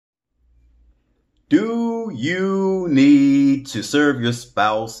Do you need to serve your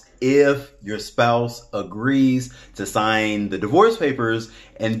spouse if your spouse agrees to sign the divorce papers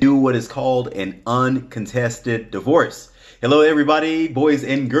and do what is called an uncontested divorce? Hello, everybody, boys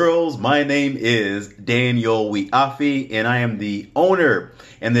and girls. My name is Daniel Wiafi, and I am the owner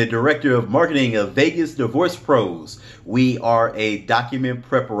and the director of marketing of Vegas Divorce Pros. We are a document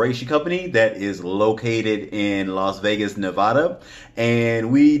preparation company that is located in Las Vegas, Nevada,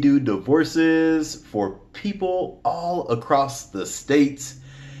 and we do divorces for people all across the states,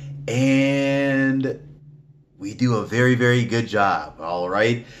 and we do a very, very good job. All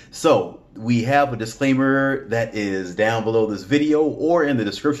right. So we have a disclaimer that is down below this video or in the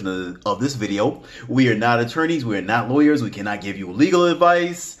description of this video. We are not attorneys. We are not lawyers. We cannot give you legal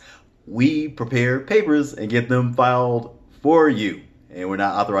advice. We prepare papers and get them filed for you. And we're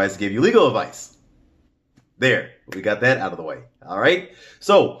not authorized to give you legal advice. There, we got that out of the way. All right.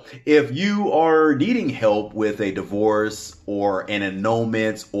 So if you are needing help with a divorce or an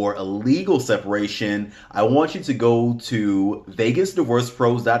annulment or a legal separation, I want you to go to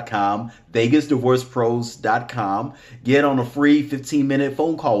VegasDivorcePros.com, VegasDivorcePros.com, get on a free 15-minute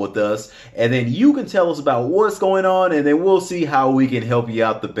phone call with us, and then you can tell us about what's going on, and then we'll see how we can help you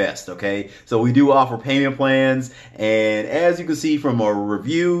out the best. Okay. So we do offer payment plans, and as you can see from our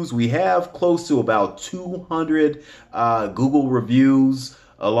reviews, we have close to about 200 Google reviews,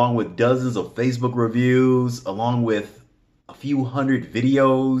 along with dozens of Facebook reviews, along with a few hundred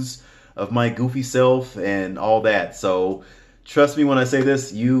videos of my goofy self and all that. So trust me when I say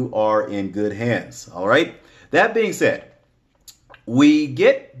this, you are in good hands. All right. That being said, we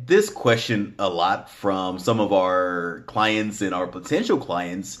get this question a lot from some of our clients and our potential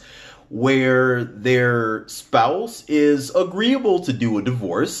clients where their spouse is agreeable to do a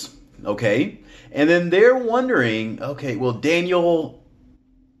divorce. Okay. And then they're wondering, okay, well, Daniel,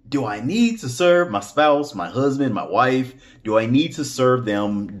 do I need to serve my spouse, my husband, my wife? Do I need to serve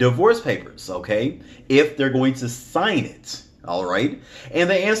them divorce papers? Okay, if they're going to sign it. All right. And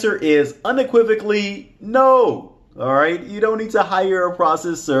the answer is unequivocally no. All right. You don't need to hire a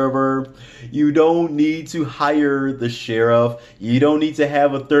process server. You don't need to hire the sheriff. You don't need to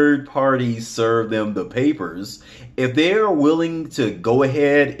have a third party serve them the papers. If they are willing to go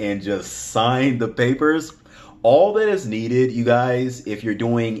ahead and just sign the papers, all that is needed, you guys, if you're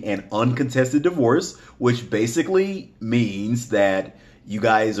doing an uncontested divorce, which basically means that you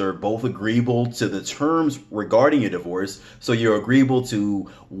guys are both agreeable to the terms regarding a divorce. So you're agreeable to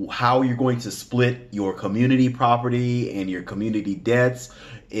how you're going to split your community property and your community debts.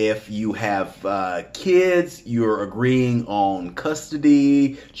 If you have kids, you're agreeing on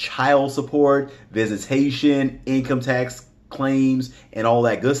custody, child support, visitation, income tax claims, and all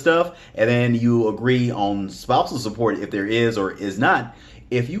that good stuff. And then you agree on spousal support if there is or is not.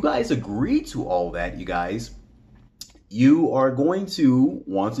 If you guys agree to all that, you guys, you are going to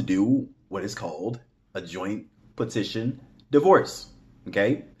want to do what is called a joint petition divorce.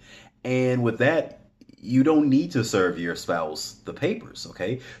 Okay. And with that, you don't need to serve your spouse the papers.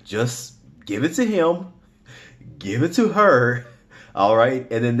 Okay. Just give it to him, give it to her. All right.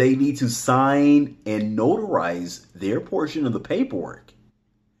 And then they need to sign and notarize their portion of the paperwork.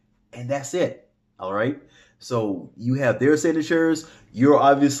 And that's it. All right. So you have their signatures. You're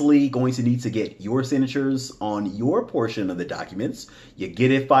obviously going to need to get your signatures on your portion of the documents. You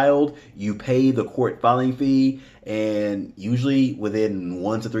get it filed, you pay the court filing fee, and usually within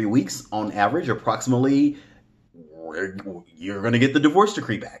 1 to 3 weeks on average, approximately, you're going to get the divorce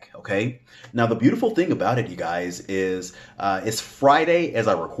decree back. Okay. Now, the beautiful thing about it, you guys, is it's Friday as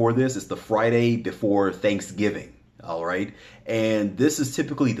I record this. It's the Friday before Thanksgiving. All right. And this is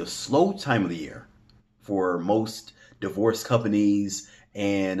typically the slow time of the year for most divorce companies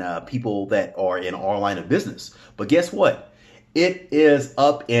and people that are in our line of business. But guess what? It is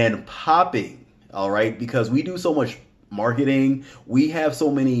up and popping. All right. Because we do so much marketing. We have so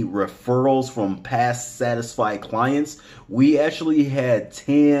many referrals from past satisfied clients. We actually had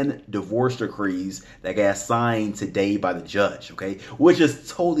 10 divorce decrees that got signed today by the judge. Okay. Which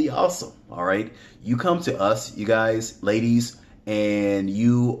is totally awesome. All right. You come to us, you guys, ladies, and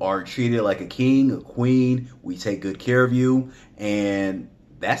you are treated like a king, a queen. We take good care of you. And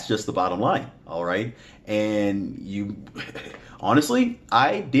that's just the bottom line. All right. And you, honestly,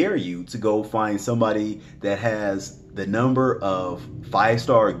 I dare you to go find somebody that has the number of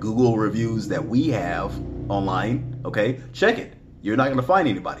 5-star Google reviews that we have online. Okay. Check it. You're not going to find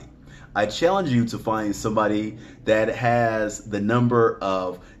anybody. I challenge you to find somebody that has the number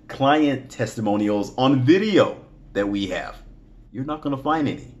of client testimonials on video that we have. You're not going to find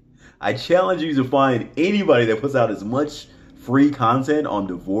any. I challenge you to find anybody that puts out as much free content on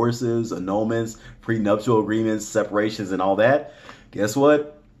divorces, annulments, prenuptial agreements, separations, and all that, guess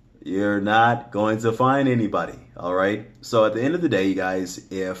what? You're not going to find anybody, all right? So at the end of the day, you guys,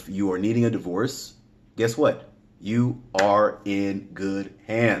 if you are needing a divorce, guess what? You are in good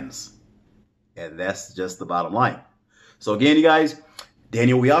hands. And that's just the bottom line. So again, you guys,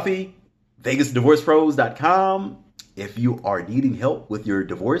 Daniel Wiafi, VegasDivorcePros.com. If you are needing help with your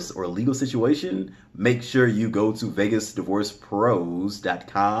divorce or legal situation, make sure you go to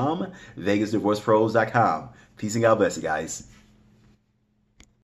VegasDivorcePros.com, VegasDivorcePros.com. Peace and God bless you guys.